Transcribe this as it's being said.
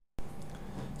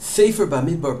Sefer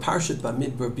Bamidbar, Parshat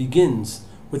Bamidbar, begins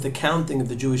with the counting of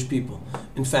the Jewish people.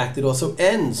 In fact, it also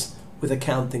ends with a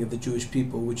counting of the Jewish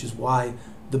people, which is why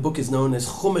the book is known as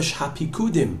Chumash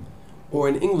HaPikudim, or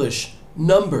in English,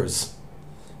 Numbers.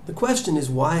 The question is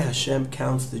why Hashem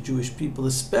counts the Jewish people,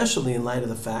 especially in light of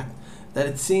the fact that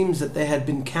it seems that they had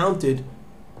been counted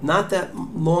not that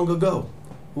long ago.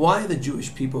 Why are the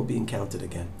Jewish people being counted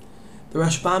again? The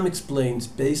Rashbam explains,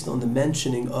 based on the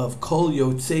mentioning of Kol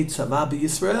Yotzei Tzava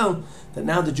B'Yisrael, that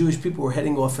now the Jewish people were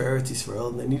heading off for Eretz Yisrael,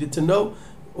 and they needed to know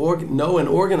and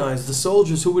organize the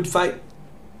soldiers who would fight.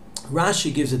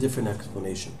 Rashi gives a different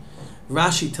explanation.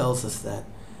 Rashi tells us that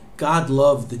God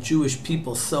loved the Jewish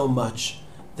people so much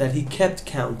that he kept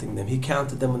counting them. He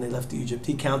counted them when they left Egypt.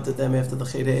 He counted them after the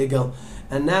Chet Egel.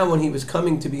 And now when he was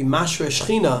coming to be Mashre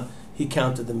Shechina, he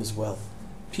counted them as well.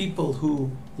 People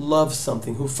who love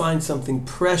something, who find something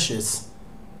precious,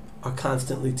 are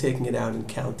constantly taking it out and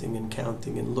counting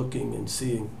and looking and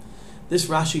seeing. This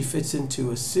Rashi fits into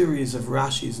a series of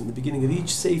Rashis in the beginning of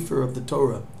each Sefer of the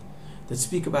Torah that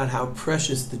speak about how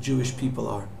precious the Jewish people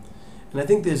are. And I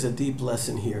think there's a deep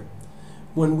lesson here.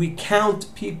 When we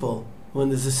count people, when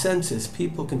there's a census,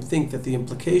 people can think that the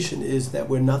implication is that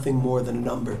we're nothing more than a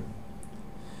number.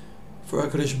 For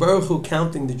HaKadosh Baruch Hu,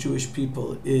 counting the Jewish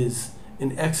people is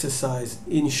an exercise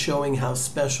in showing how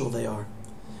special they are.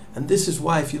 And this is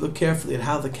why, if you look carefully at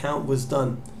how the count was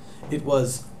done, it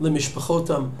was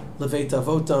Lemishpachotam, Leveit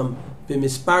Avotam,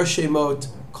 B'mispar Shemot,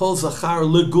 Kol Zachar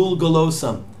Legul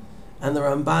Golosam. And the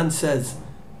Ramban says,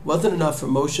 it wasn't enough for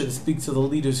Moshe to speak to the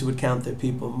leaders who would count their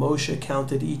people. Moshe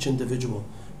counted each individual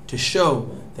to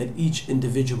show that each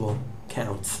individual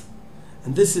counts.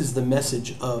 And this is the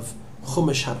message of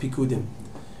Chumash HaPikudim.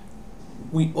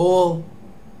 We all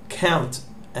count,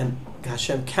 and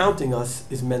Hashem counting us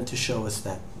is meant to show us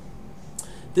that.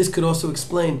 This could also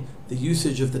explain the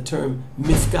usage of the term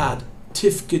mifgad,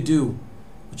 tifgedu,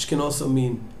 which can also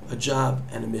mean a job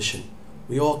and a mission.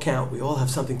 We all count, we all have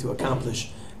something to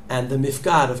accomplish, and the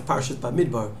mifgad of Parshat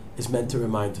Bamidbar is meant to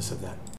remind us of that.